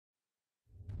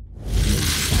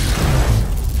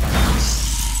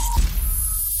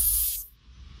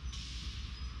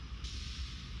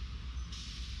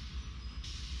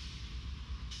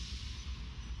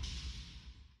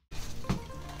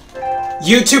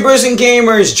YouTubers and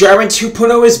gamers, Jaren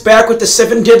 2.0 is back with the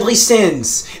 7 deadly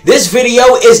sins. This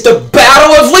video is the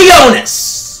Battle of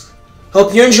Leonis.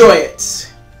 Hope you enjoy it.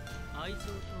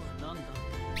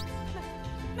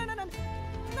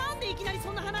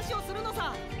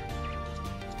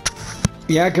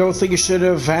 Yeah, Gotha, you should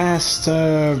have asked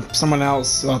someone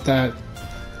else about that.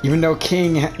 Even though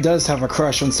King does have a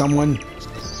crush on someone.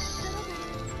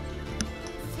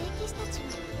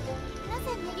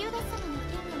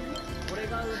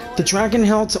 The dragon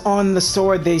hilt on the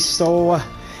sword they stole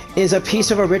is a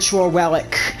piece of a ritual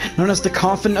relic known as the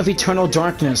Coffin of Eternal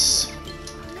Darkness.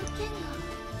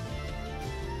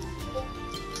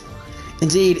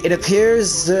 Indeed, it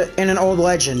appears in an old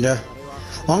legend.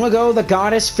 Long ago, the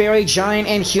goddess, fairy, giant,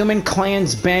 and human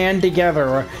clans band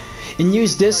together and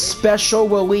used this special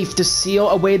relief to seal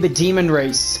away the demon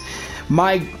race.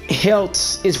 My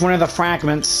hilt is one of the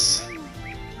fragments.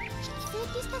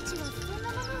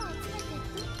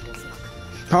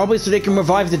 Probably so they can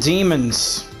revive the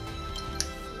demons.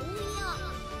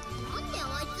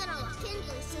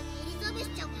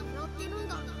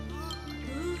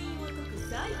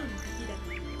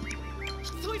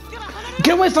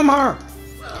 Get away from her!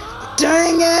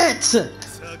 Dang it!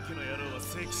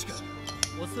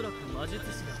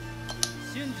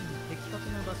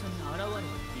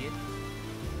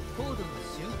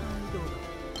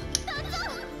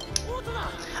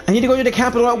 I need to go to the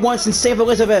capital at once and save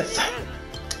Elizabeth.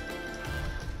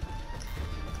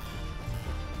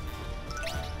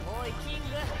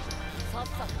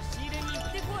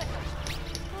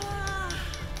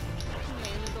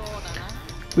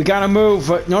 We gotta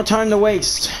move, no time to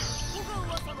waste.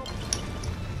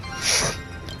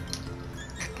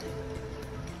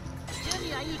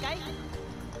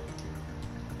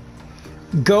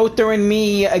 Gotha and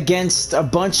me against a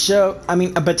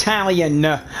battalion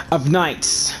of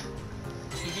knights.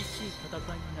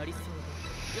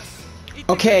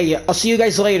 Okay, I'll see you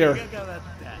guys later.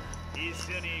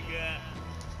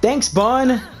 Thanks,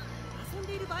 Bun.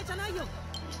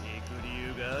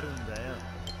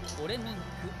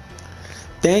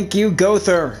 Thank you,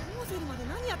 Gotha.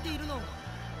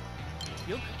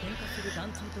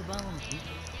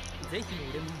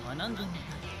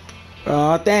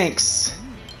 Thanks.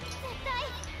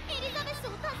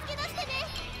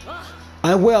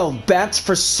 I will, that's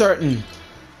for certain.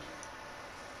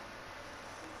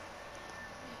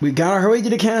 We gotta hurry to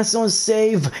the castle and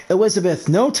save Elizabeth.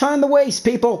 No time to waste,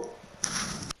 people.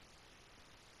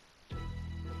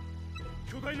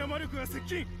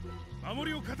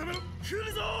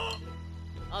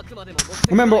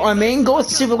 Remember, our main goal is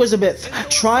to save Elizabeth.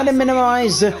 Try to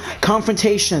minimize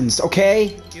confrontations,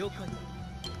 okay?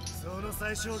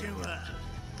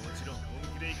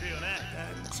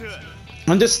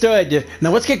 Understood.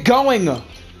 Now let's get going.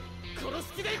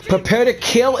 Prepare to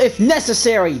kill if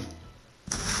necessary.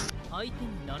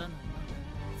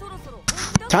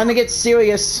 Time to get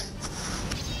serious.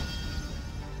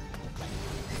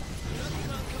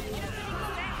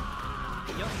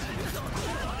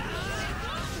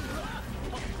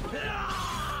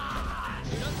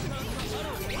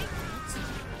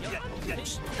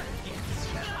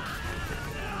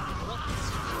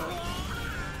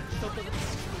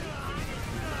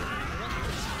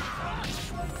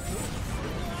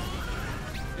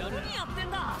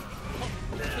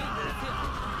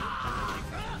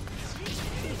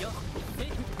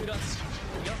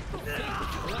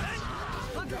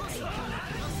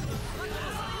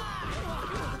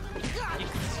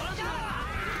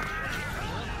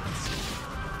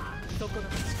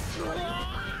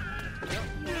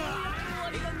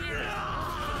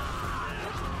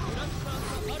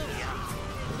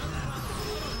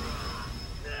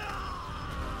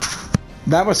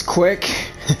 That was quick.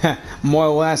 More or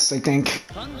less, I think.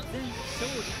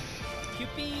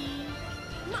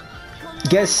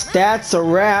 Guess that's a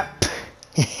wrap.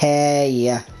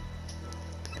 Hey.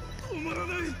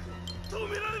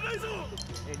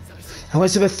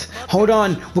 Elizabeth, hold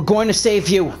on. We're going to save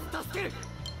you.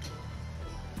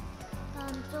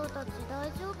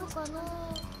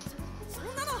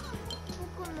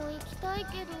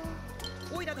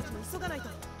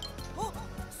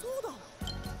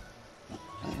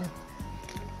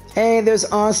 Hey, there's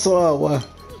Oslo.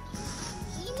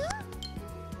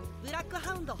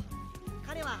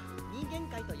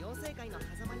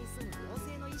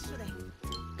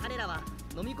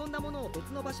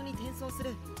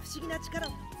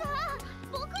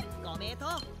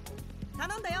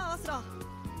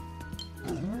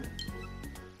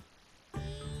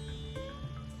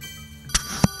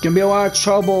 Gonna be a lot of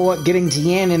trouble getting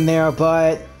Deanne in there,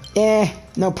 but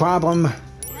no problem.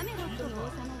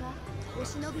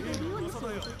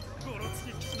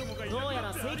 どうや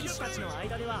ら聖騎士たちの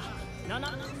間では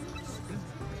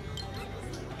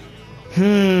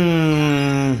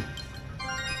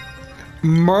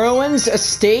Merlin's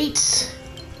estate?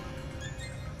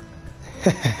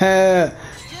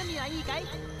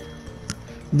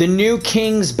 The new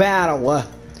king's battle.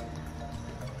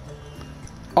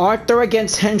 Arthur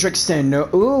against Hendrickson.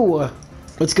 Ooh,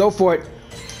 let's go for it.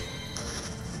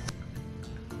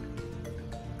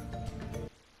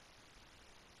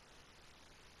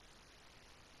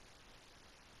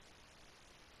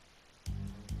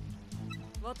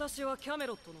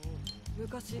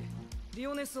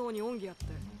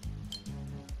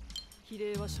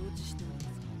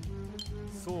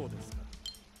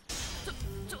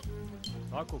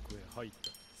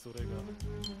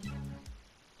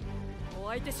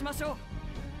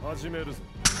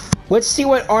 Let's see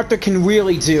what Arthur can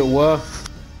really do.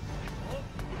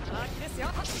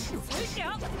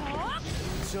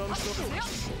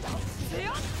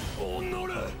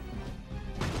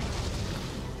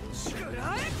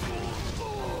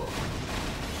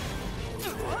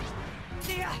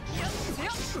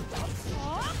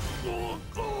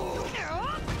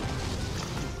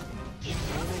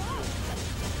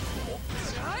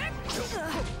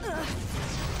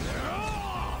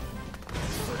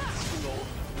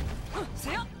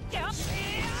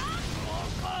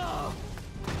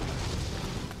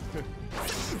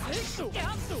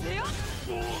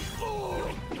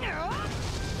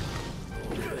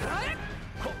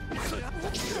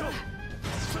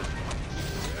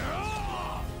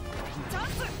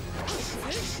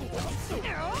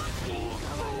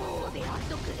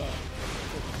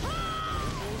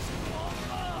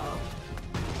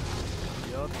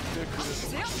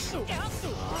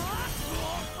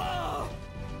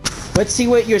 Let's see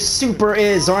what your super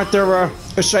is, Arthur,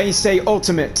 or should I say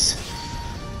ultimate?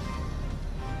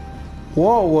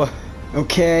 Whoa,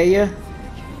 okay.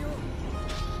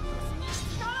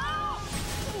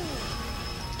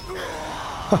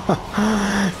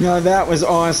 Now that was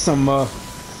awesome.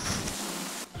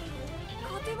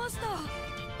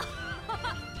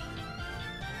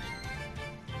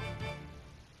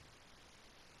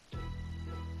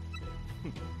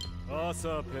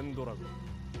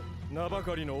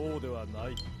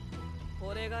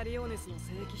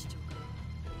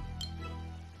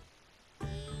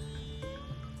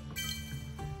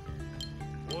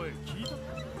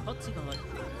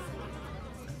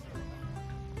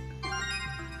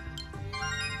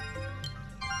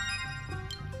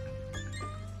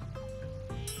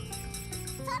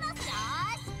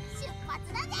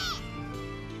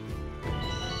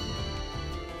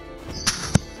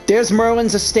 There's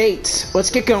Merlin's estate. Let's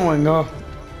get going.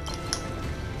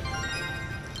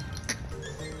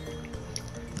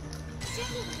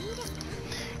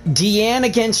 Deanne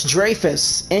against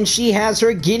Dreyfus, and she has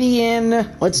her Gideon.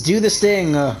 Let's do this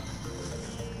thing.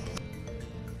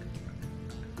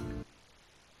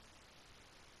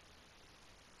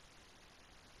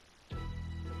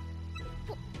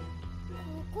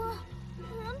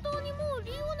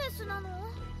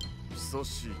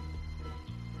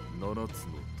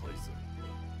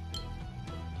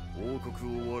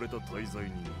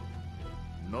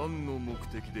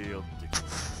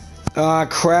 Ah,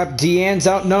 crap, Deanne's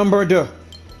outnumbered.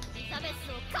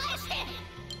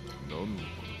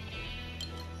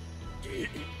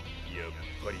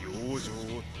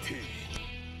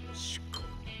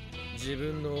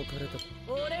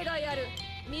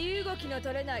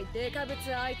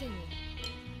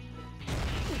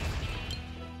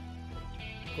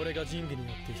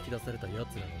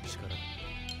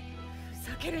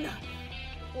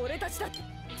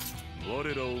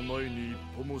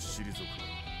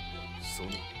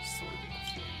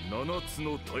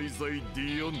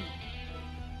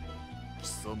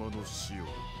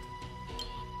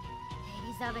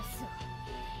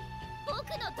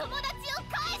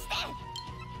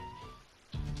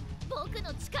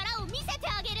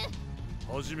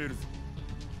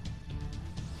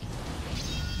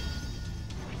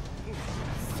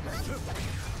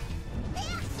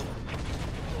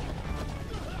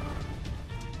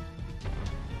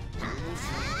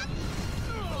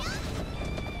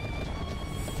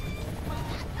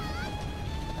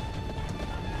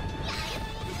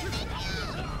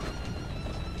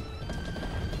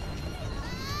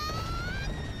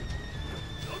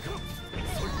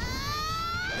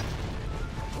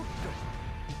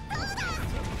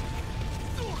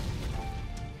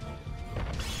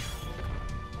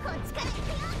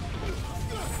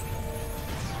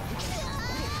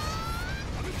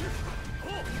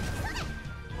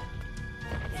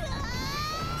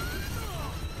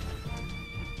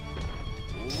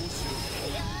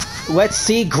 Let's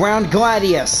see Ground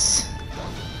Gladius.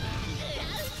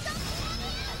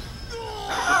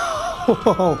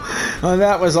 Oh,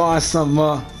 that was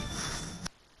awesome.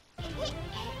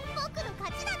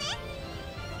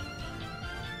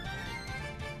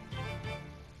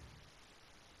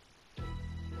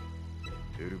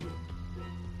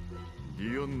 デ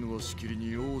ィアンヌはしきり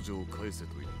に王女を返せ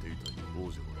と言っていた王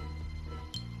女は。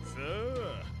さあ、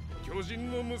巨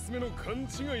人の娘の勘違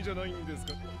いじゃないんです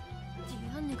か。デ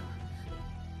ィアンヌが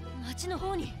町の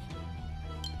方に。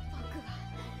僕は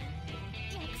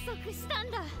約束した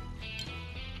んだ。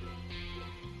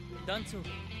団長、こ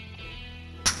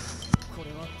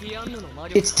れはディアンヌの魔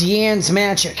力。 It's Deanne's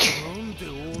magic. なんで王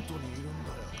都にいるんだ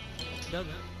よ。だが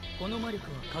この魔力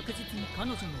は確実に彼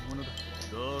女のものだ。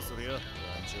どうそりゃ、団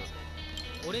長。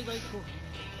 俺が行こう。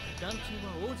団長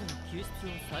は王女の救出を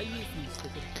最優先して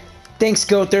くれ。 Thanks,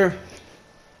 Gother.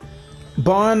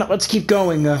 Bond, let's keep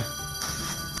going.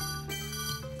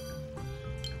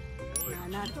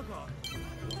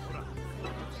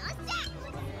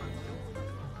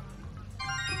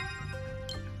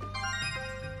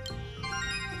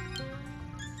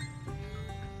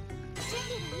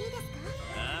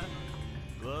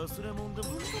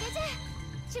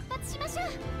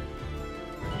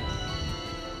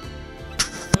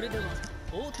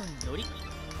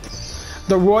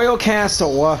 The Royal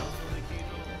Castle.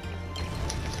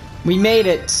 We made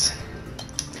it.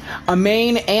 A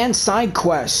main and side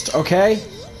quest, okay?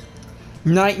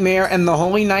 Nightmare and the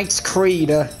Holy Knight's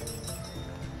Creed.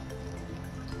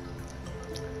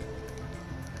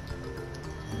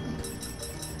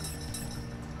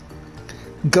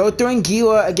 Gother and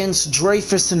Gila against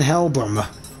Dreyfus and Helbram.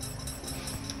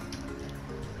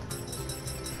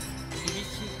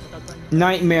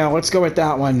 Nightmare, let's go with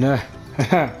that one.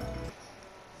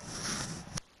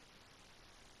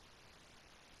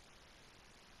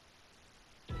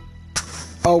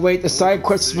 Oh wait, the side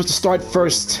quest is supposed to start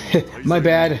first. My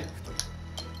bad.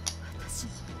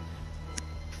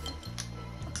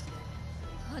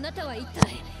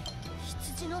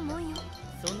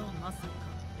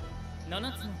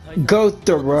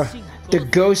 Gother, the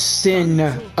ghost sin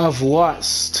of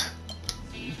lust.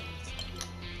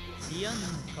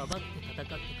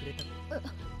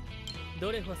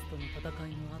 ドレファスとの戦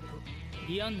いの後、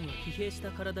ディアンヌは疲弊し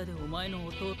た体でお前の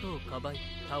弟をかばい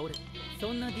倒れ、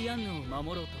そんなディアンヌを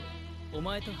守ろうと、お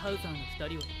前とハウザーの二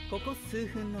人をここ数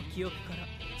分の記憶から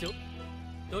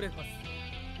ドレファス、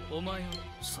お前を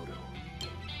それを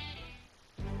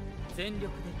全力で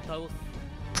倒す。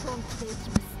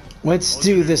 Let's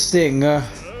do this thing.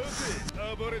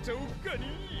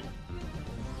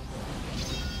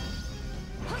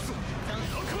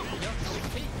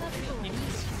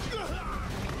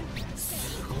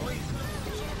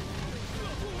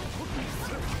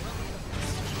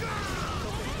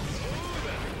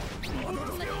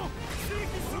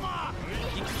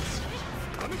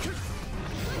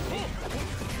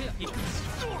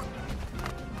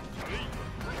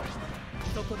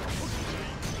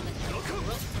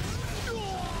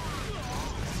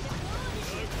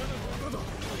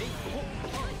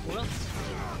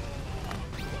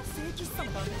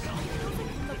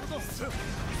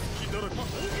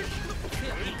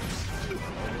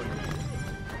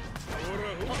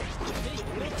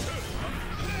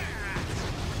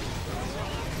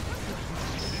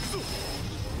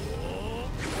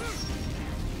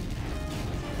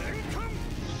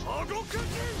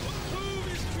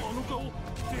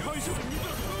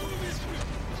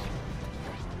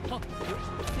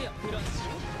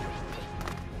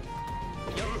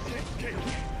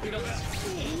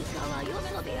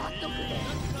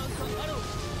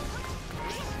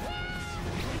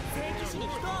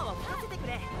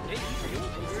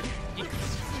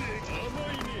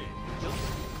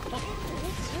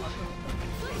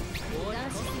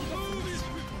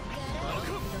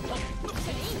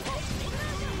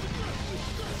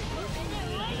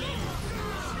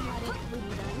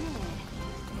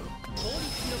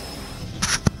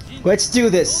 Let's do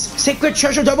this. Sacred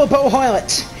Treasure Double Bow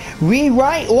Harlot.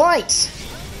 Rewrite Light.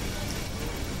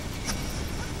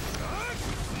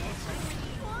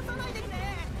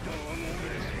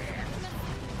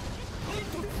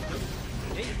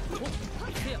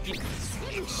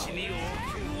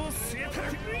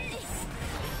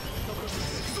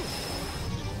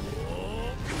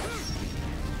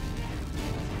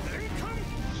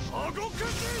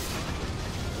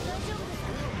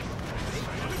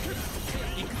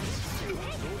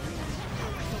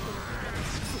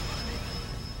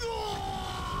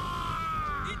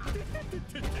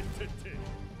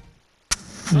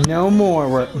 No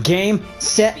more. Game,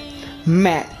 set,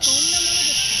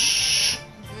 match.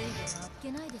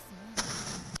 けないですね。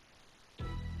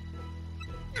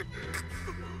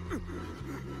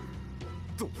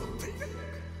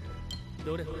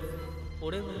どれ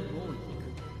俺はもう行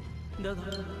く。だが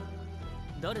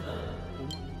誰だお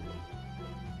前。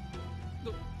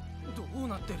どう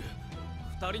なってる。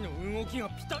二人の動きが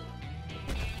ピタッ。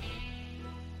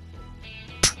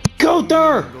Go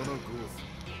there!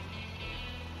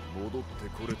 戻って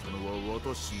これたのは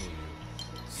私の家。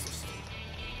そして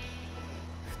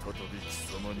再び貴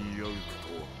様に会うこ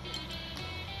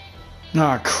と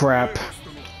は。Ah, crap. と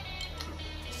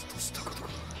したことか。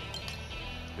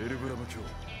エルブラム卿。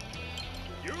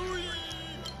用意。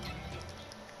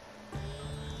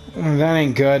That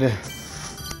ain't good.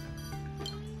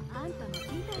 あんたも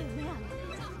聞いたよね、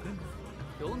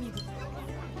興味深い。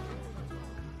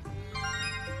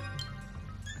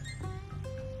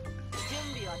準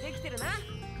備はできてるな。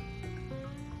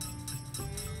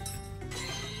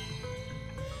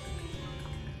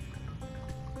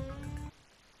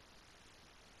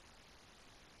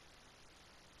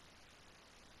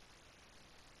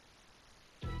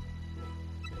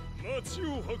街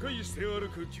を破壊して歩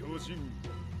く巨人。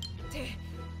って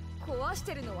壊し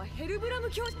てるのはヘルブラム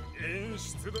教授。演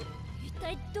出だ。一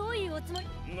体どういうおつもり。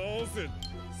なぜ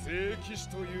聖騎士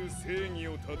という正義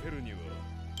を立てるには。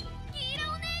ギー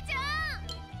ラお姉ち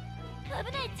ゃん、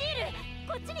危ない。ジール、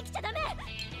こっちに来ちゃダメ。うわあ、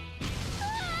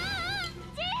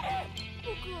ジール、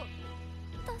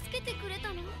僕を助けてくれ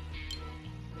たの。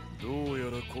どうや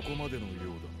らここまでのよ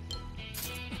う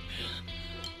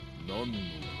だ。何の真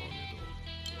似だ。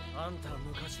あんた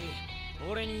昔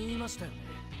俺に言いましたよね。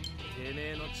てめ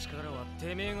えの力は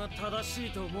てめえが正し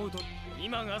いと思うと。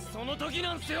今がその時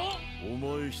なんすよ。お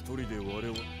前一人で我々。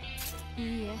いいえ。ギ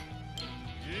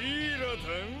ーラタ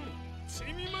ン、血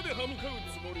みまで歯向かう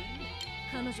つもり。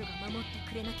彼女が守って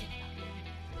くれなければ、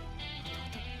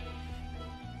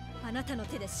弟、あなたの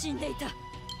手で死んでいた。あ、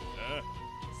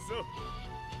そう。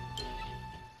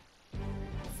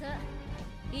さ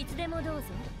あ、いつでもどうぞ。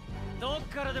どっ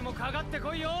からでもかかって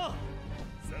こいよ。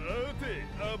さて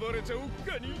暴れちゃおっ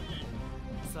かに。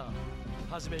さあ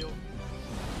始めよう。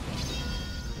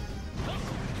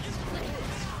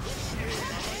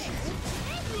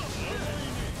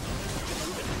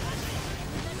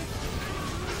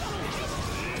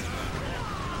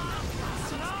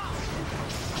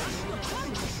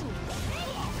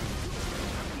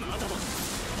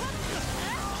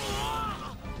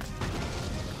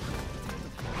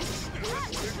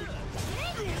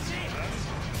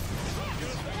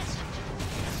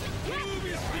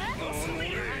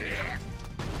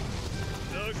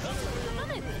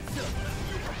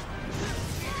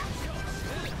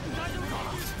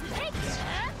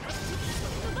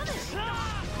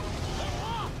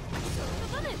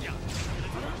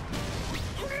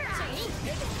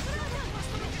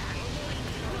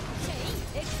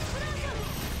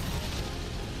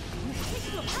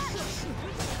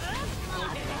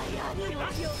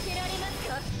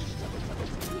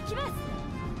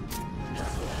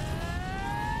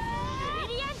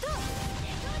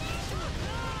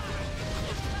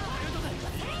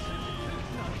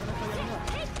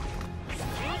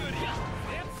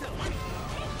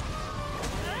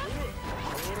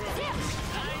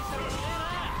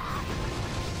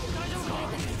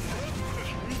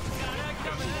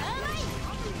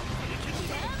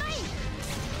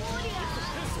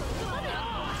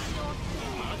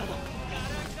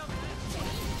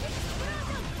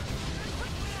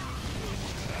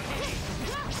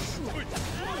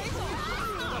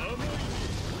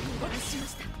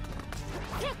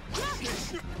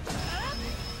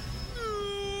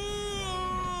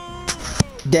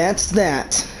That's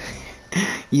that.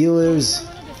 You lose. ナ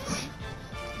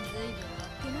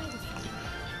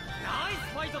イ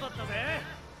スファイトだったぜ。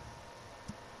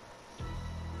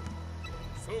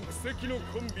即席の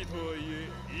コンビとはいえ、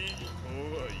いいと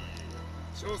はいえ、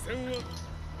所詮は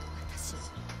私、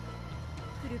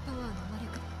フルパワーの魔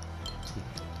力。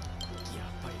や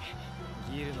っぱ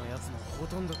りギルのやつもほ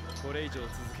とんどこれ以上続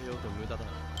けようと無駄だな。た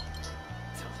と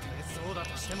えそうだ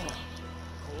としても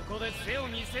ここで背を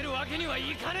見せるわけには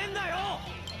いかねえんだよ。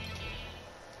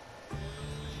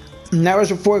 And that was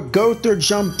before Gother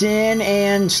jumped in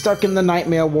and stuck in the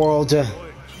nightmare world. 特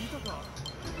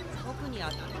にあ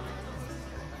った。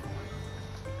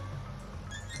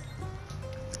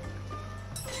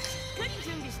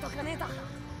準備しとかねえと。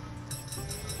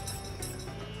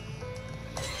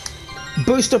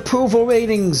 Boost approval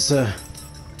ratings.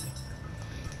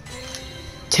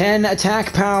 10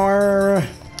 attack power.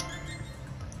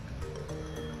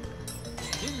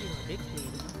 準備はできている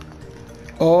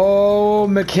な。Oh,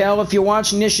 Mikkel, if you're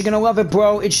watching this, you're gonna love it,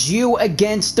 bro. It's you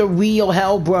against the real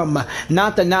Hellbrum,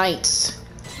 not the Knights.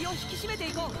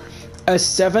 A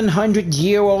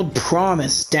 700-year-old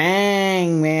promise.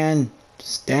 Dang, man.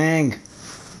 Dang.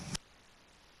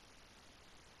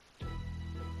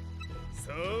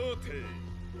 さて、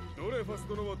ドレファス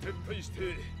殿は撤退し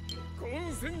て混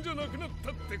戦じゃなくなった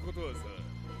ってことはさ、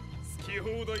好き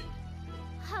放題。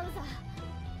ハウザ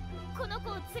ー、この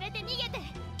子を連れて逃げて。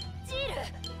ジー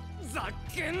ル、ざっ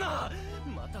けんな。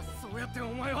またそうやってお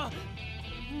前は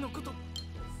のこと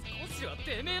少しは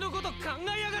てめえのこと考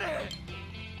えやがれ。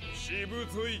しぶ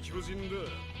とい巨人だ。で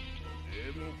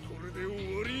もこれで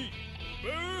終わり。バ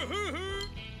ーハハ。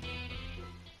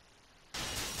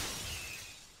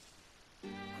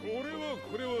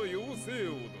これは妖精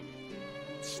王殿。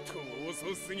ちと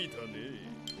遅すぎたね。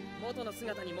元の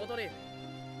姿に戻れよ。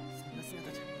そんな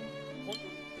姿じゃ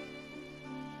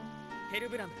ヘル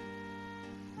ブラム、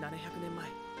700年前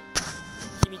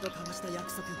君と交わした約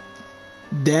束。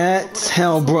 That's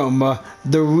Hellbrum,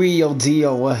 the real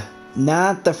deal,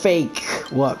 not the fake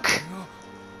look.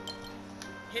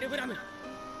 ヘルブラム、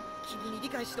君に理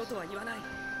解しろとは言わない。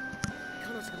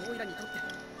彼女がオイラにとって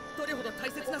どれほど大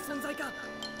切な存在か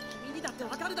君にだって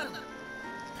わかるだろう。大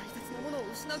切なものを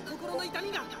失う心の痛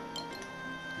みが。な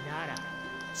ら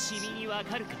君にわ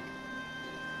かるか。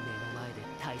目の前で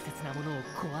大切なものを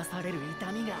壊される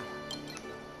痛みが。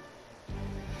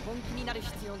本気になる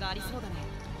必要がありそうだね。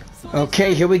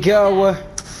 Okay, here we go.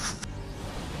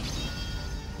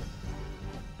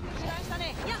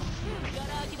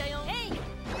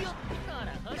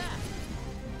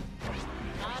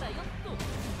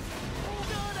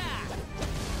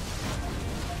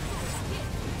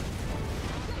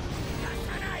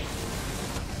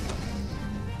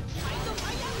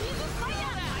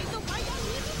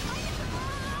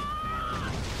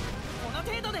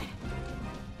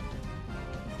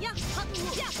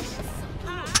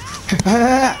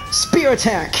 Ah, spear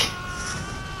attack.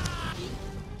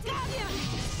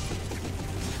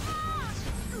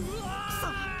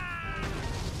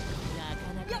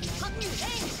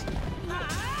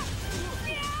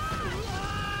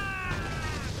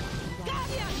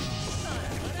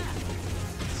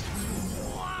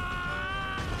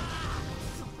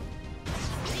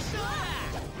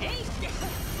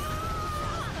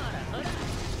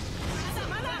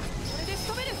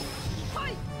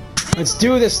 Let's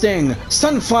do this thing.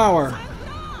 Sunflower.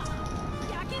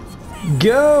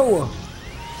 Go.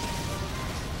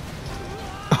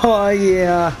 Oh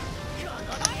yeah.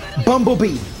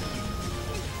 Bumblebee.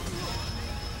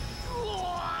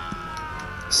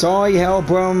 Sorry,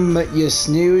 Hellbrum, but you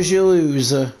snooze, you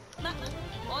lose.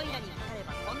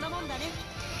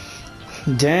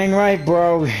 Dang right,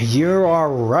 bro. You are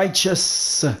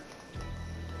righteous.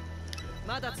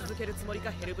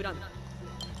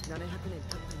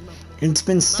 It's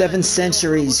been 7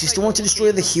 centuries. You still want to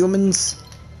destroy the humans?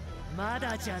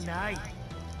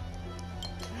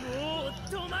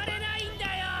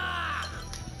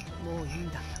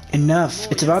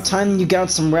 Enough. It's about time you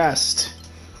got some rest.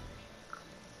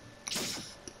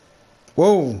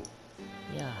 Whoa.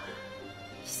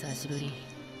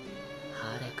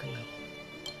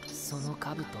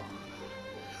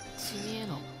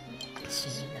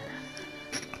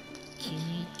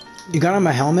 You got on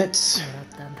my helmets?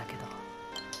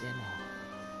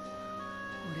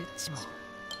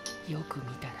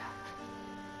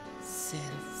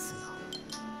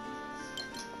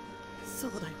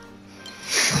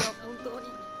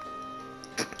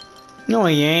 No,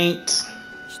 he ain't.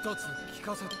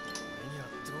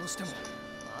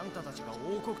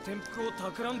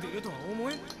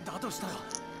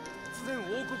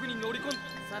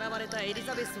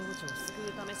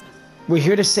 We're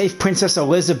here to save Princess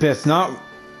Elizabeth, not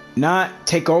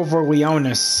take over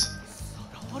Leonis.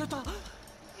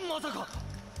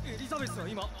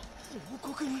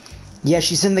 Yeah,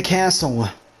 she's in the castle.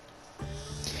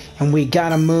 And we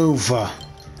gotta move.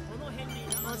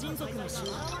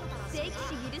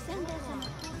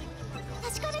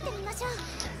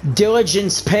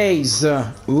 Diligence pays.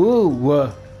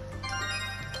 Ooh.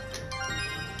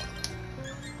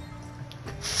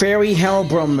 Fairy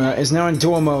Hellbrum is now in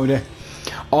duel mode.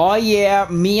 Oh yeah,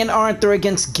 me and Arthur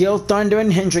against Gil Thunder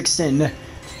and Hendrickson.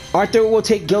 Arthur will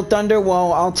take Gil Thunder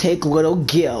while I'll take Little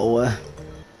Gil.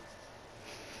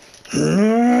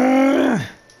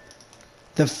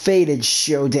 The fated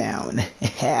showdown.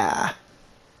 Yeah.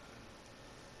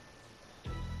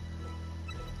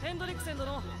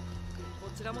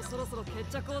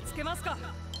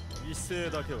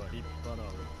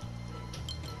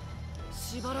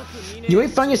 You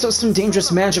might find yourself some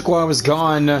dangerous magic while I was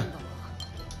gone.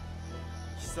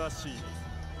 久しいです。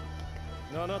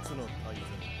7つの大罪。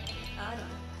あ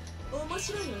ら、面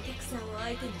白いお客さんを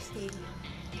相手にしているよ。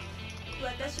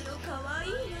私の可愛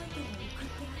いナイトに送っ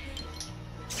てあげる。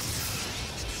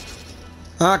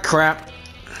 Ah, crap.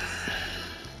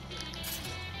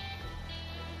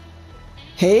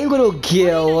 Hey, little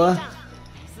Gil.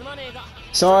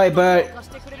 Sorry, but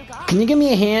can you give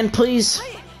me a hand, please?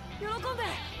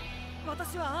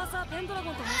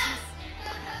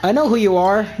 I know who you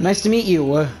are. Nice to meet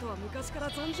you.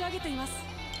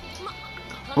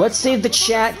 Let's save the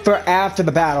chat for after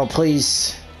the battle,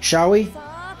 please. Shall we?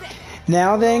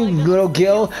 Now then, little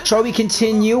Gil, shall we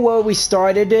continue where we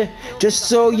started? Just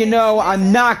so you know,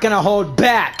 I'm not gonna hold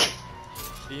back.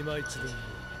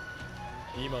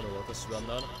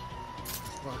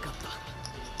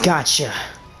 Gotcha.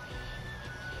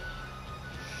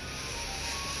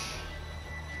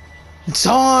 It's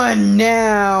on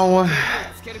now.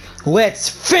 Let's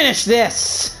finish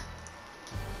this.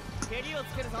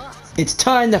 It's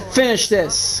time to finish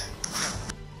this.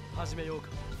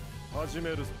 始め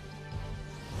るぞ。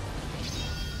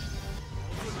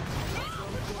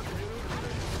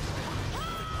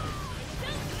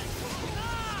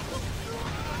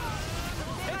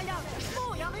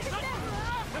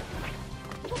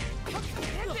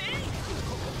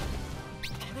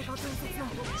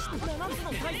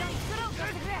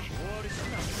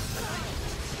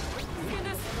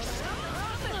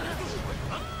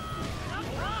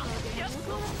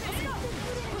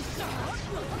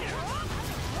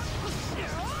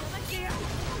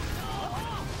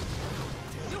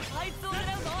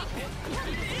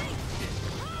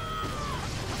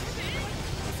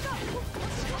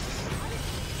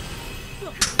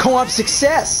Co-op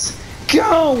success!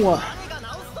 Go!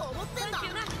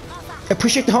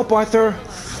 Appreciate the help, Arthur.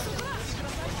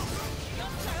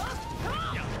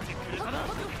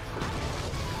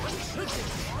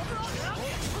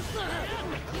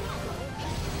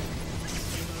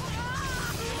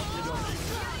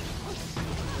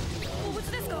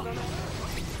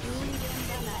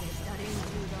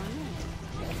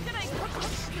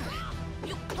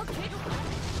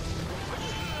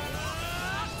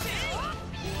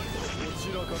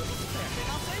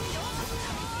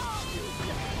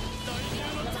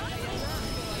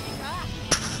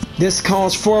 This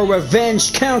calls for a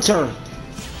revenge counter.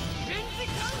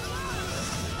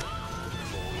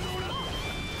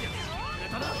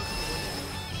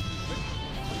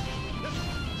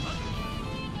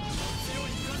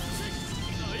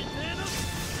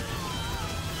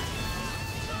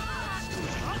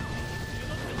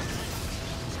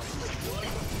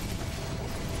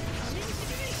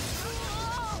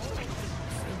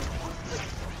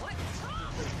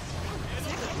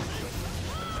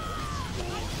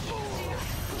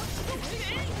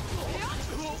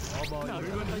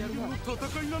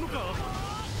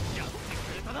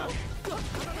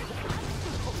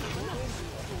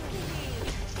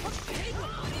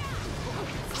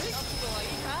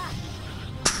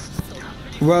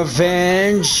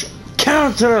 Revenge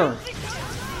counter.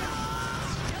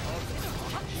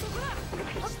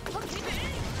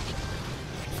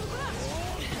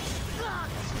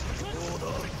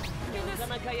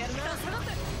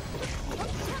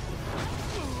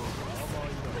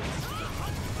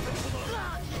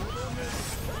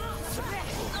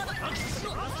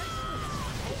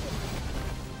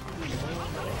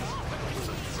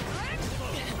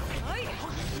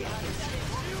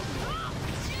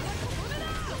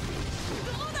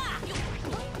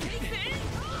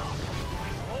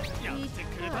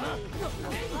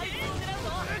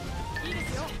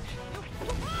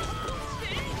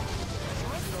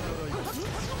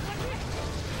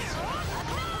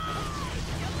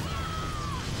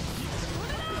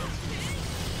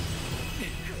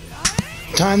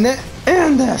 Time to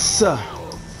end this.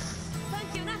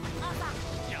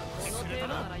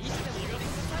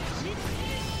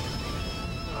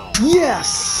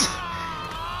 Yes.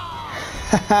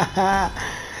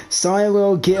 Sorry,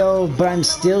 little Gil, but I'm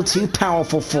still too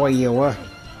powerful for you.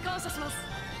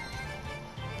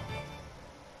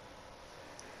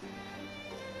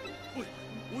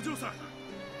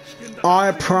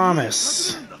 I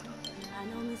promise. あ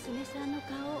の娘さんの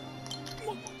顔。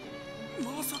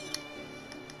まさか。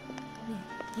ね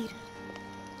え、ギル。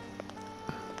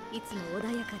いつも穏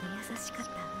やかで優しかっ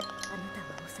たあなた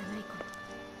は幼い頃。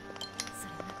そ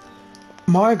れが。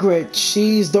Margaret,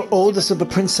 she's the oldest of the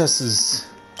princesses.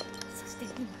 そして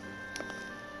今、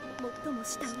最も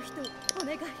慕う人をお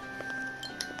願い。どうか、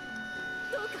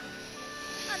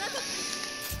あなた。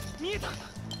見えた。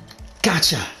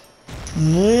Gotcha.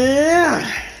 Yeah.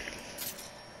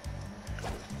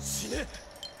 死ね。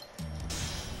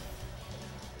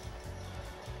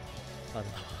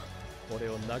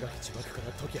長き呪縛か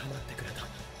ら解き放ってくれた。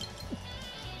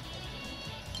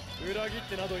裏切っ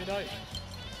てなどいない。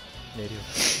メリオ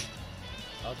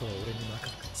ダ、あとは俺に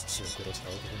任せ、父を殺した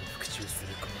男に復讐す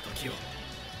るこの時を、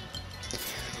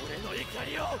俺の怒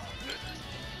りを。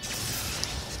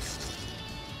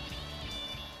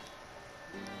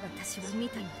私は見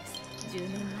たのです。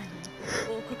10年前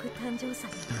の王国誕生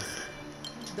祭の日、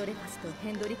ドレファスと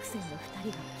ヘンドリクセンの2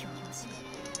人が共謀し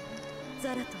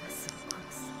ザラトラスを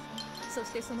殺す。そ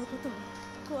してそのことを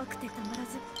怖くてたまら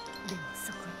ず、でも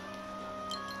そこ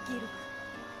にギルは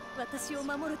私を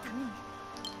守るために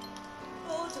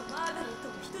王女マーガレット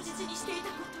を人質にしていた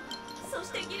こと、そ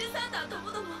してギルサンダーと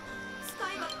もどもス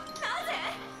カイはなぜ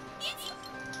いつ。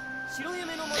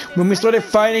 When we started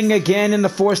fighting again in the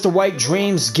Forest of White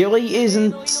Dreams, Gilly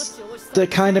isn't the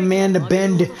kind of man to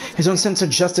bend his own sense of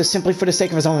justice simply for the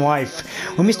sake of his own life.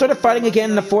 When we started fighting again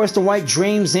in the Forest of White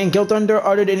Dreams, Gilthunder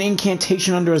uttered an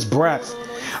incantation under his breath.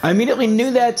 I immediately knew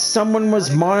that someone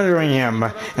was monitoring him,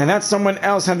 and that someone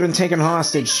else had been taken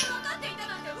hostage.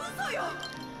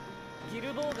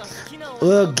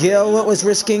 Gil was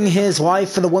risking his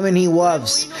life for the woman he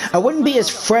loves. I wouldn't be his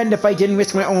friend if I didn't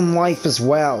risk my own life as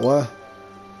well.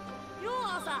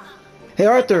 Hey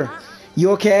Arthur, you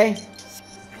okay?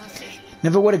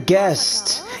 Never would have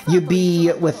guessed you'd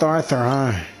be with Arthur,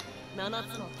 huh?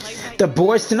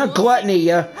 Divorced and a gluttony,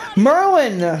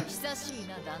 Merlin!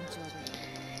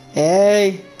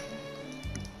 Hey.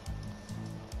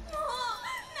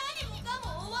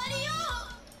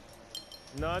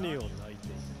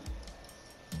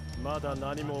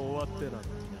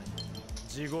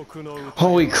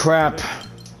 Holy crap.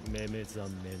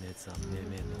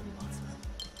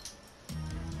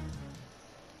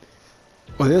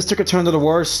 Well, this took a turn to the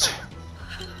worst.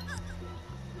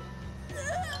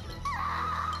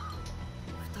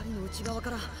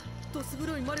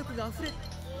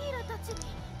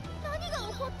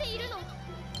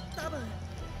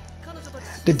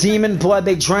 The demon blood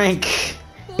they drank.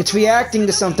 It's reacting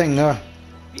to something.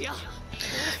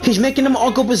 He's making them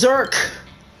all go berserk.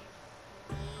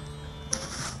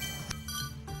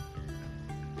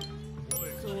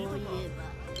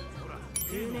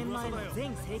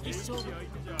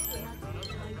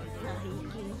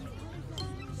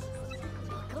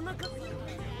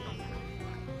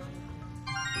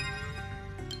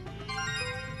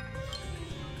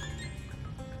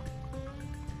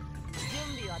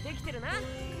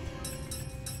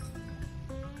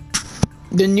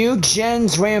 The new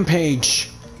Gen's Rampage.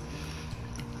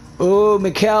 Oh,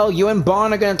 Mikkel, you and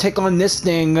Bon are gonna take on this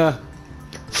thing.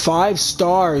 5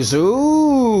 stars.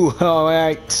 Ooh,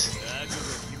 alright.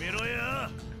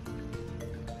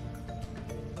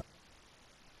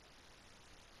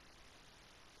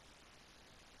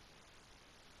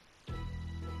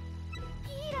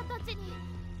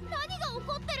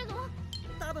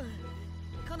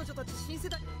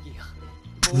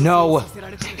 No,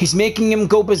 he's making him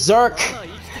go berserk.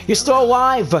 You're still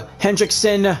alive,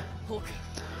 Hendrickson.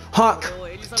 Hawk,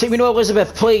 take me to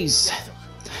Elizabeth, please.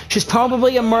 She's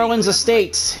probably in Merlin's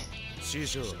estate.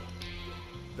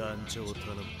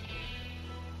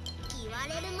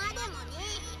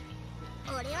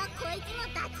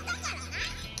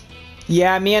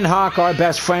 Yeah, me and Hawk are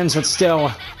best friends, but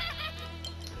still.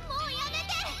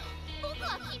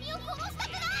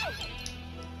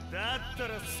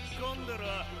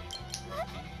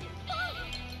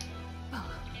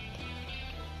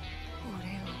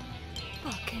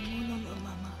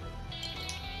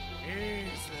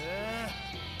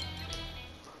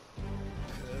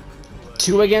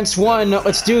 Two against one,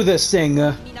 let's do this thing.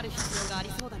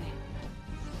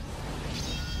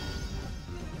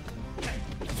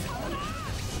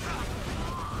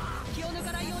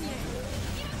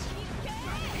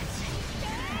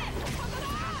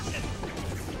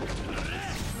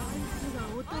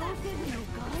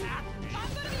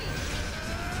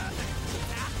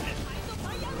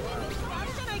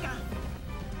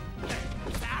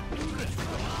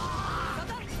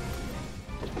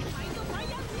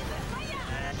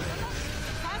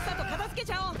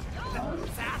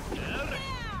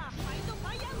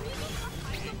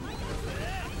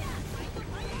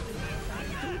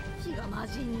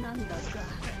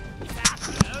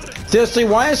 Seriously,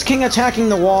 why is King attacking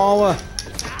the wall?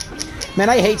 Man,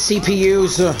 I hate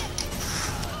CPUs.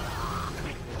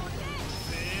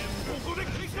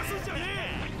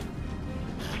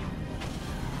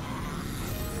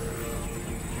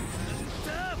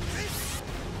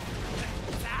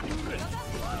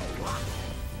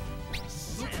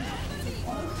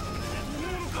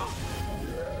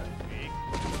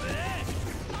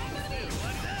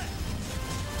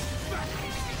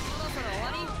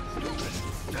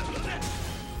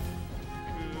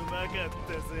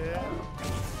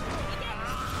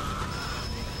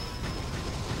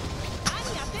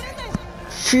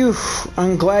 Phew,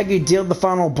 I'm glad you dealt the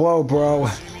final blow, bro.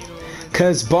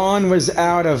 Cause Bon was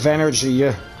out of energy.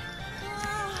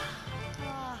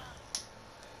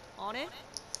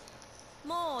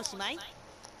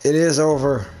 It is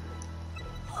over.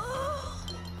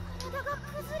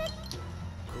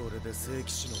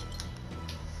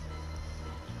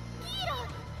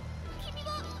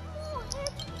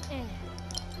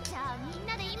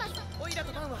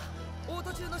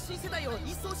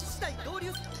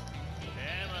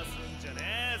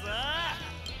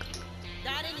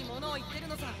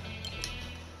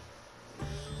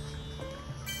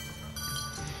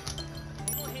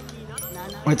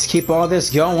 Let's keep all this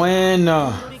going.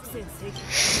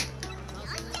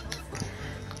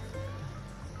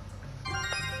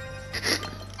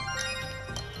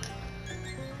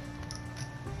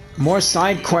 More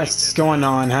side quests going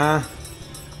on, huh?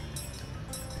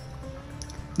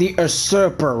 The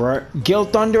Usurper,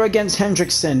 Guild Thunder against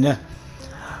Hendrickson,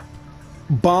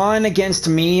 Bon against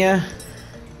Mia.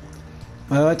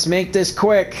 Well, let's make this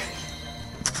quick.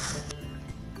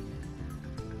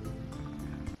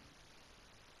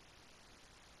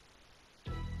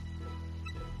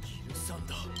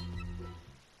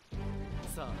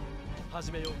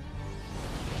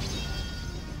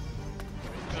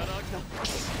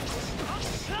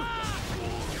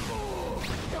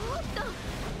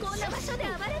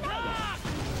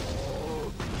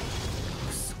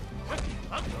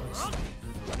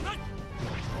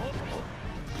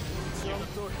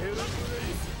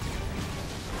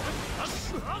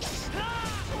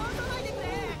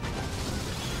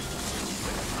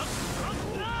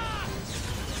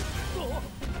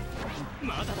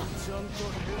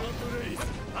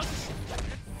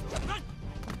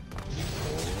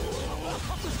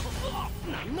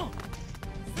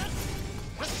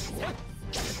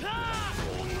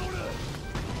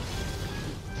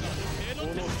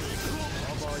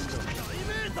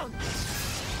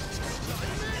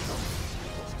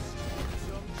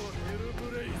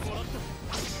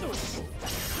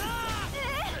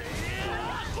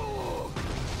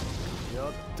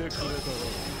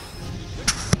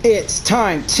 It's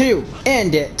time to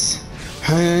end it.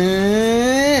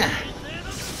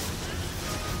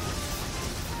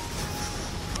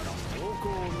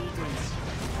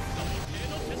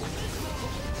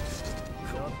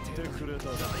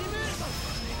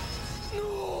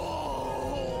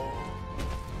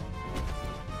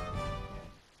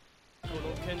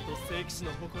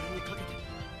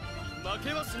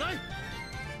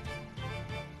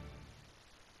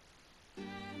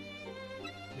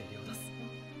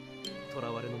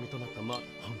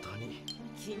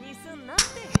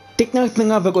 Think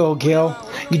nothing of it, little Gil.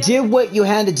 You did what you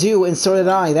had to do, and so did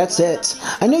I. That's it.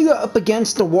 I knew you were up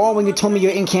against the wall when you told me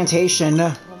your incantation.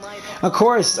 Of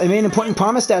course, I made an important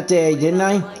promise that day, didn't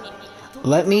I?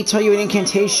 Let me tell you an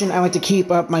incantation I like to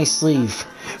keep up my sleeve.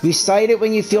 Recite it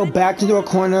when you feel backed into a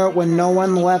corner when no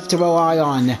one left to rely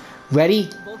on. Ready?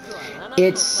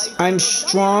 It's, I'm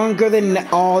stronger than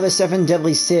all the 7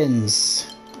 deadly sins.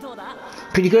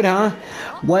 Pretty good, huh?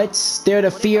 What's there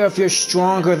to fear if you're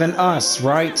stronger than us,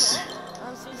 right?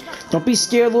 Don't be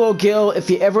scared, little Gil. If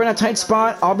you're ever in a tight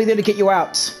spot, I'll be there to get you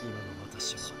out.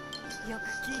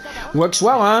 Works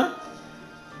well, huh?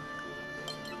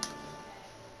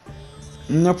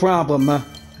 No problem.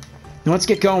 Let's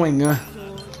get going. No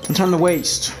time to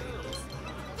waste.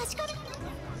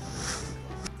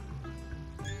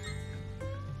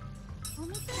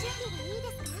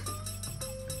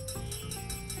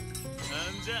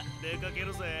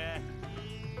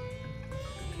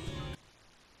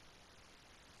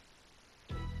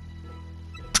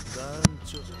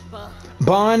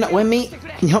 Bon, let me. Can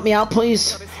you help me out,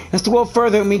 please? Let's go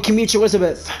further and we can meet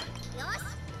Elizabeth.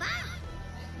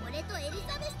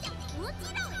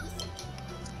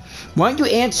 Why aren't you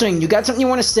answering? You got something you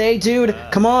want to say, dude?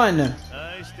 Come on.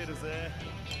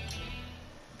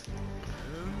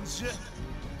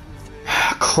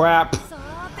 Crap.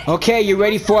 Okay, you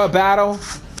ready for a battle?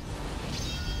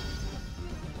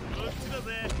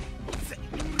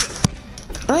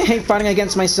 I hate fighting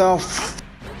against myself.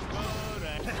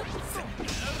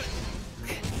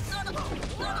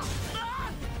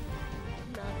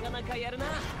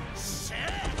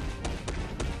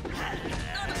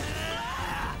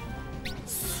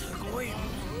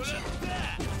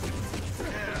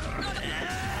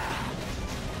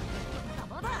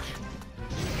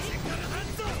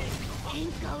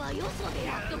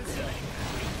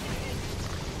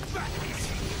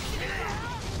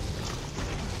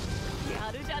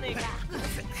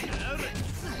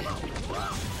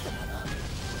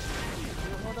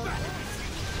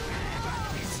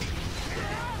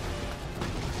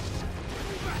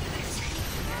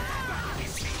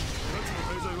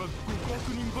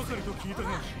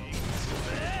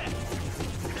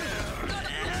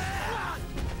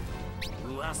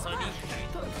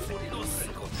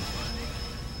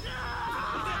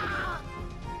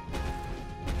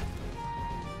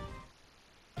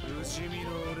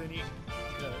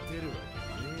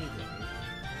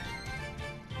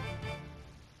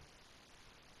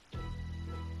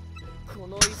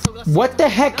 What the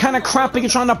heck kind of crap are you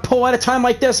trying to pull at a time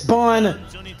like this, Bon?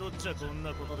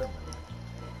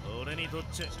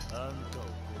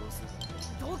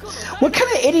 What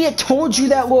kind of idiot told you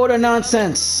that load of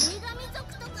nonsense?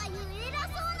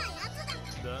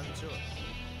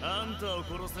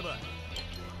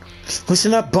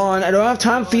 Listen up, Bon. I don't have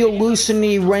time for your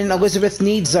looseny when Elizabeth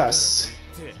needs us.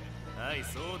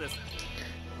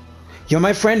 You're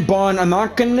my friend, Bon. I'm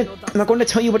not going to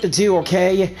tell you what to do,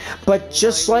 okay? But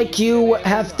just like you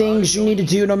have things you need to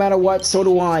do no matter what, so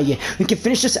do I. We can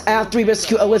finish this after we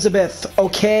rescue Elizabeth,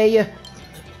 okay?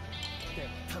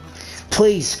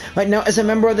 Please, right now, as a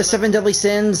member of the Seven Deadly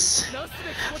Sins,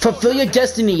 fulfill your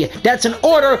destiny. That's an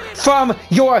order from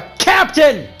your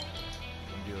captain!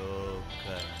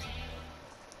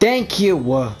 Thank you.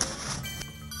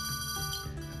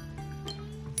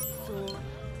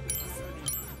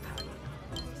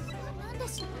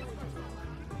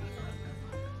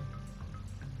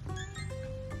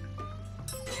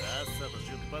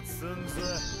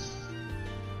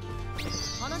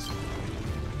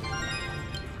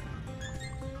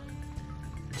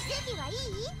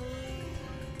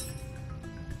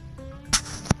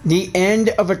 The end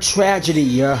of a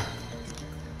tragedy.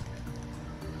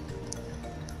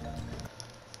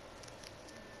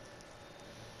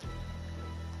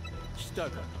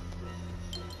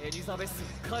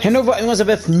 Hand over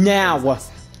Elizabeth now.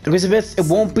 Elizabeth, it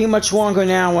won't be much longer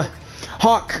now.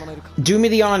 Hawk, do me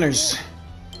the honors.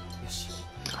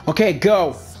 Okay,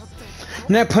 go. I'm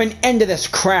gonna put an end to this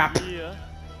crap.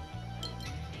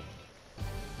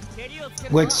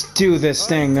 Let's do this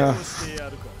thing.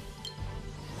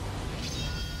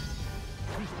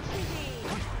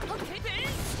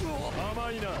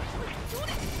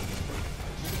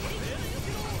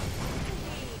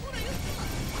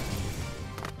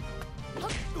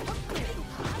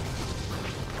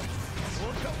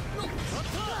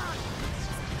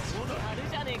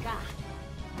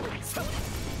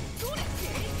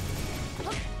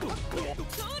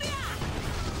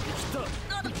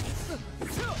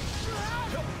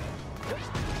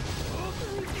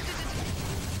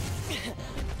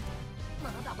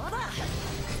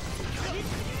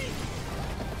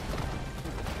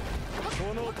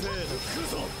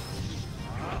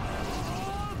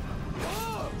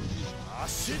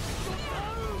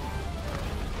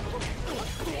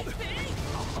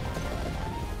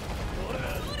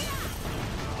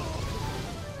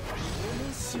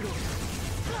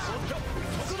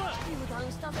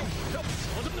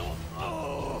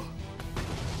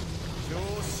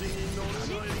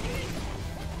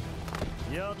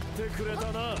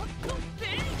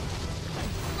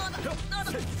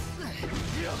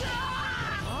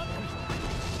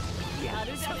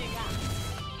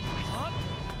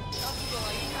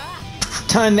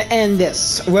 Time to end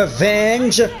this.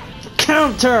 Revenge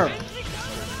counter.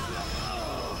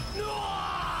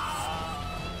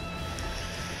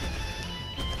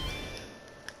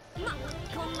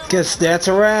 Guess that's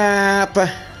a wrap.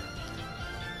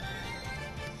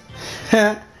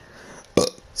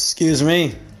 Excuse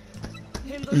me.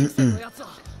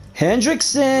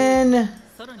 Hendrickson.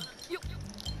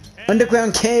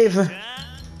 Underground cave.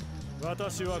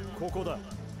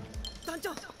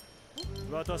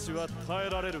 私は耐え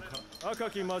られるか。赤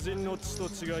き魔人の血と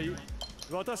違い、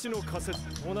私の仮説、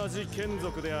同じ眷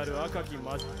属である赤き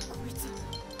魔人。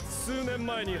数年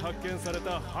前に発見され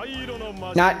た灰色の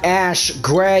魔人。 Not Ash,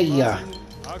 Gray.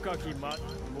 赤き魔、も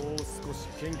う少し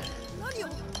元気。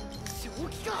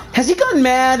 Has he gone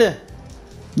mad?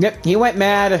 Yep, he went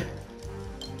mad.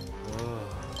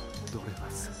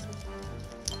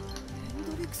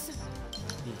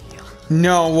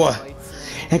 No.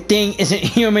 That thing isn't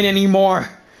human anymore.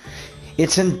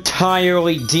 It's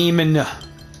entirely demon.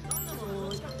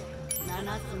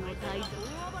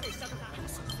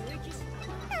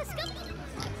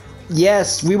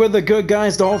 Yes, we were the good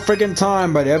guys the whole friggin'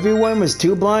 time, but everyone was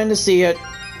too blind to see it.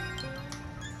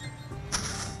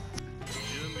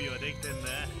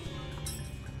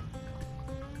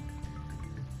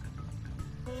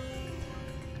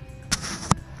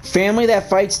 Family that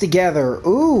fights together.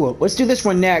 Ooh, let's do this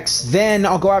one next. Then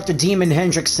I'll go after Demon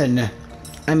Hendrickson.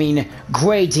 I mean,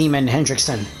 Gray Demon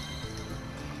Hendrickson.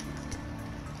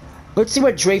 Let's see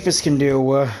what Dreyfus can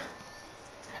do.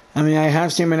 I mean, I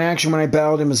have seen him in action when I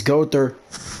battled him as Gother.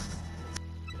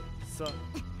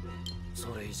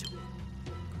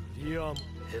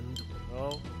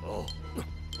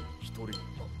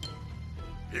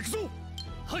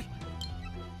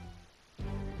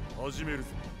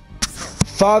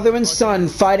 Father and son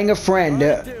fighting a friend.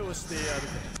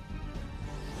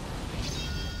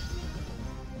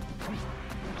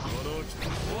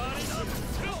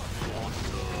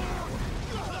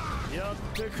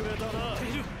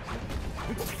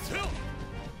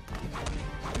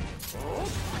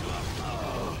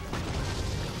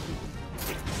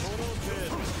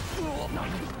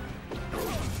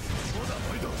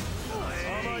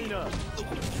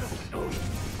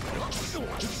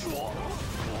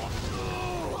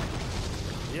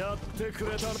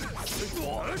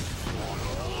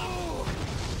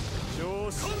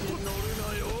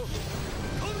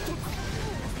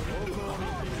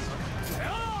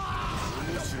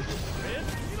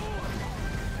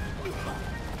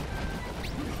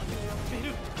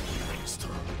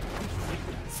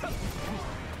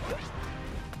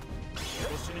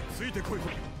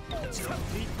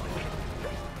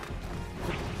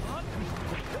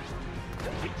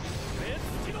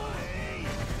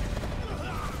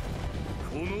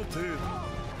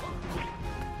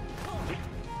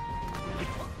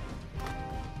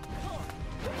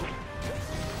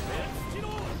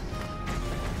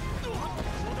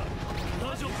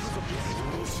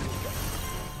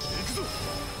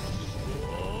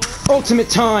 Ultimate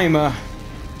time!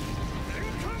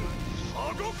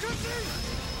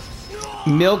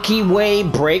 Milky Way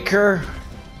Breaker?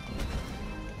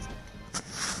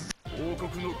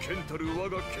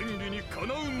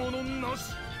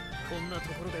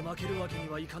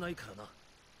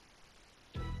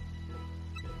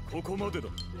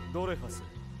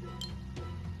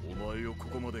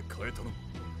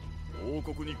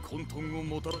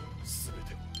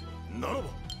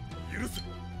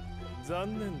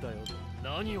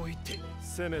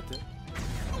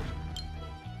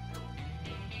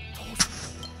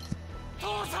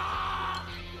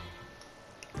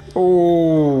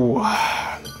 Oh,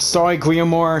 sorry,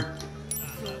 Guillemore.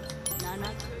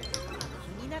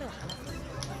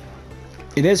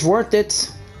 It is worth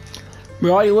it. We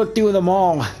already looked through them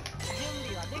all.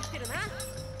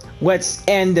 Let's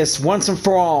end this once and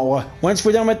for all. Once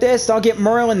we're done with this, I'll get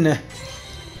Merlin.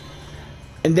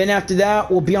 And then after that,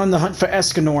 we'll be on the hunt for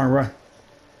Escanor.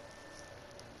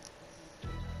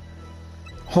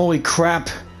 Holy crap.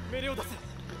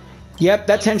 Yep,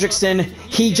 that's Hendrickson.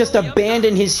 He just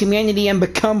abandoned his humanity and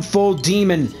become full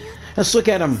demon. Let's look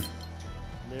at him.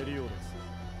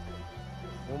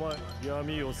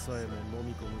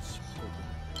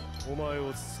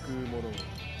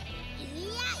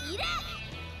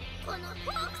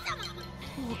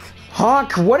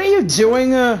 Hawk, what are you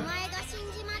doing?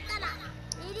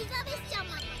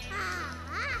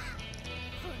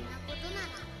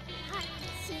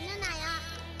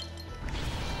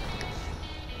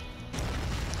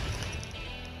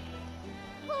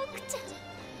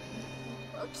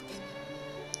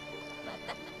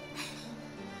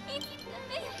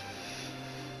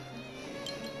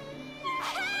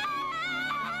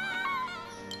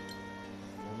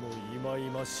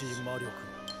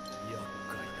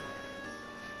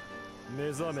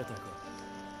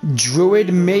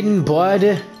 Druid Maiden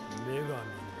Blood,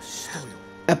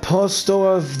 Apostle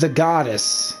of the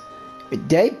Goddess.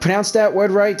 Did I pronounce that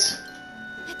word right?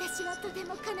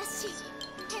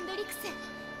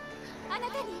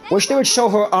 Wish they would show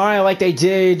her eye like they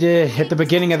did at the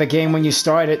beginning of the game when you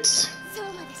start it.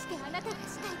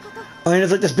 And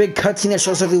there's like this big cutscene that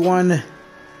shows everyone.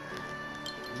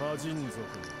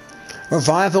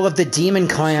 Revival of the Demon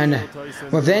Clan.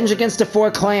 Revenge against the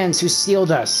 4 clans who sealed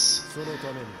us.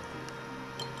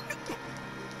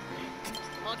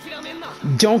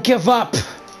 Don't give up.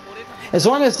 As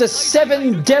long as the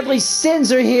 7 deadly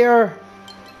sins are here.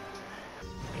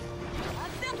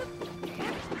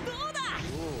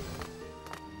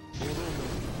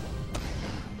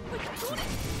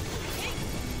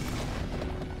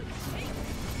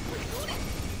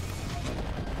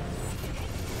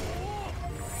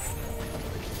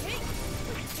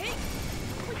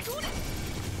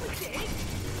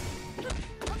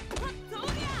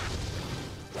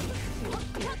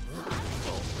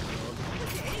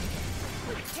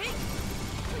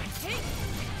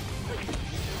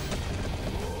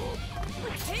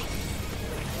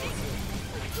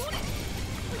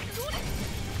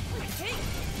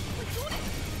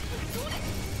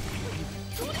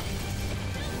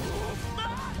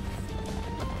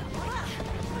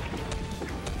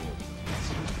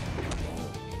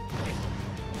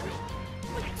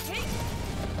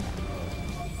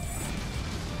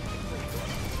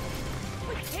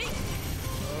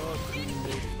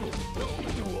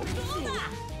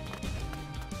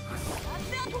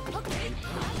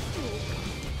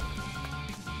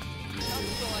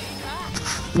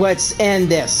 Let's end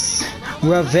this.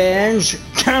 Revenge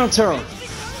counter.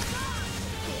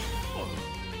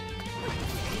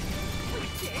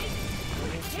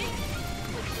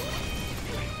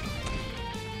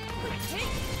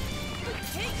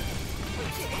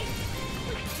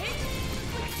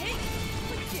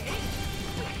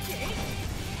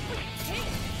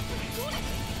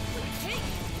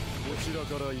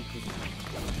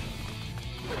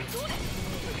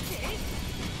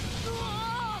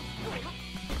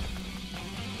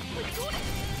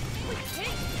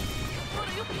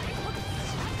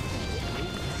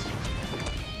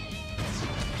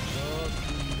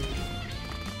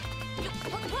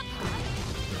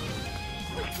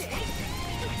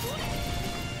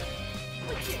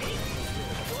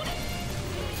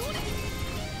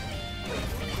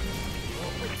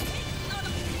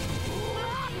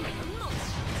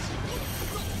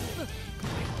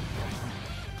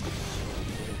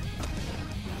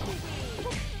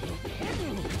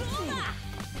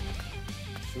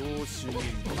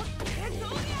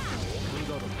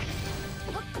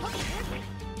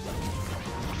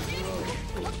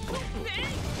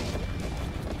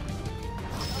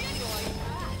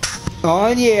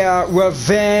 Oh yeah,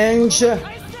 revenge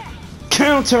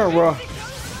counter.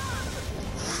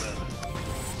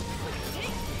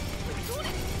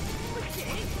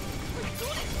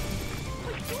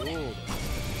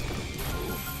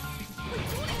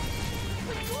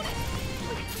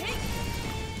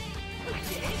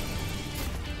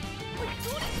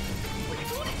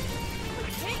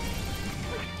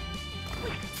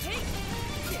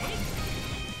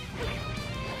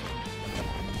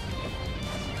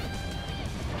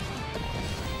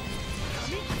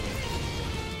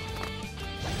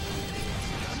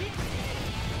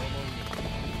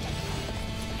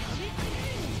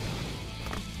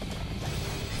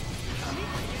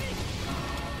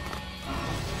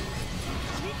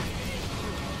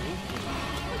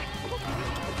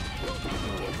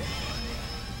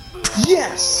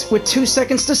 Yes, with 2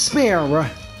 seconds to spare,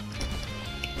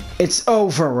 it's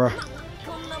over.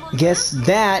 Guess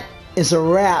that is a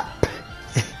wrap.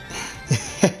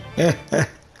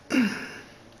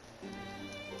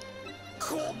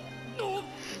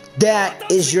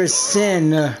 That is your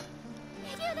sin.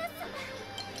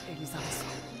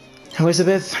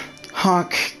 Elizabeth,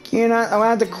 Hawk, you're not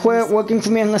allowed to quit working for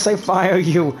me unless I fire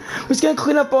you. Who's gonna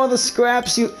clean up all the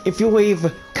scraps if you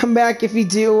leave? Come back if you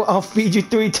do, I'll feed you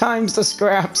 3 times the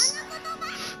scraps.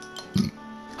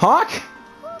 Hawk?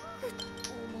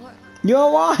 You're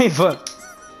alive!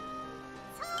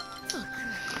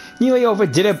 You really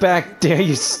overdid it back there,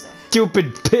 you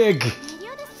stupid pig!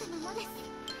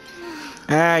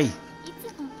 Hey.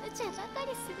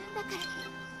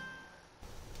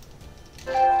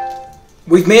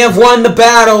 We may have won the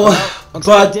battle,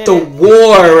 but the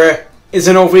war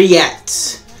isn't over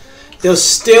yet. There's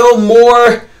still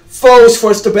more foes for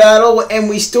us to battle, and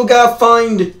we still gotta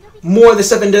find more of the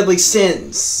 7 deadly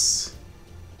sins.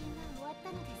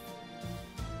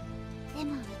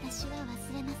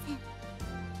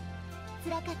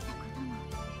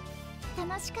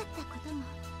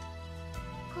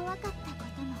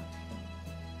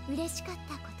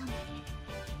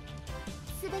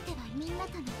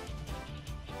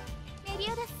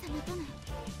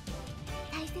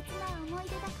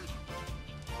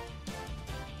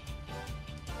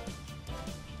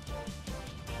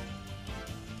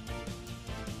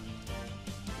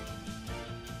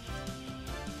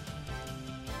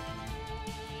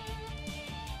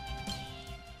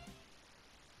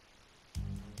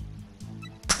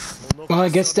 Well, I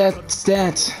guess that's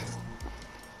that.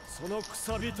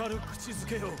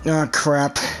 Oh,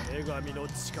 crap.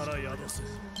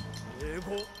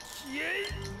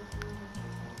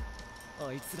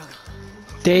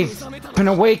 They've been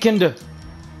awakened.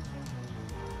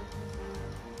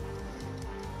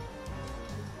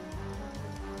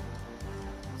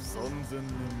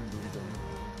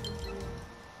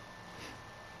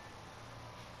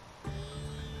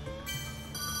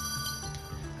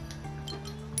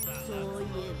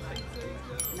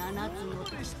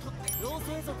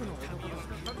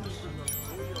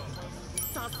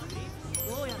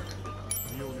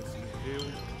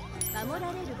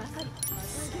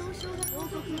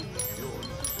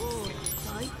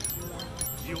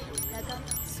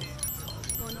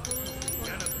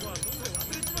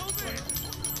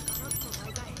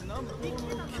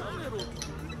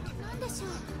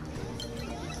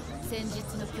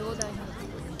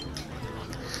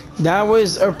 That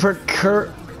was a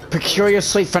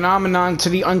curiously phenomenon to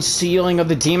the unsealing of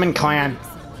the Demon Clan.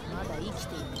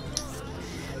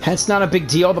 That's not a big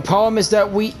deal. The problem is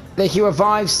that he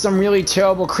revives some really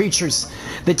terrible creatures.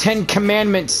 The 10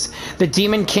 Commandments, the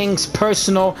Demon King's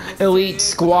personal elite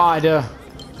squad. 団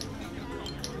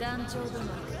長殿、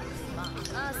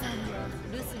アーサーには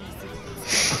留守にす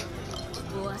る。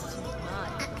ご足のマ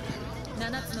ール、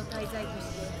7つの大罪とし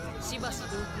てしばし同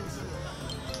行しよ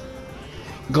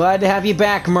う。 Glad to have you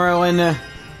back, Merlin.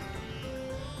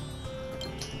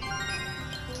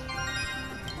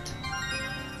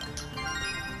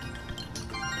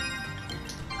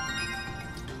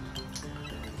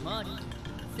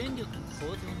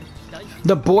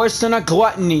 The Borson of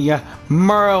Gluttony,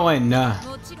 Merlin.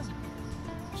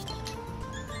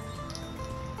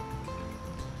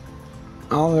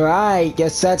 Alright,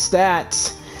 guess that's that.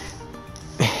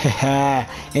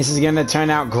 This is gonna turn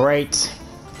out great.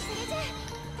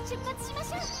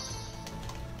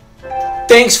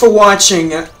 Thanks for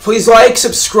watching. Please like,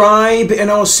 subscribe,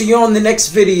 and I'll see you on the next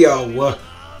video.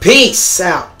 Peace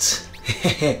out.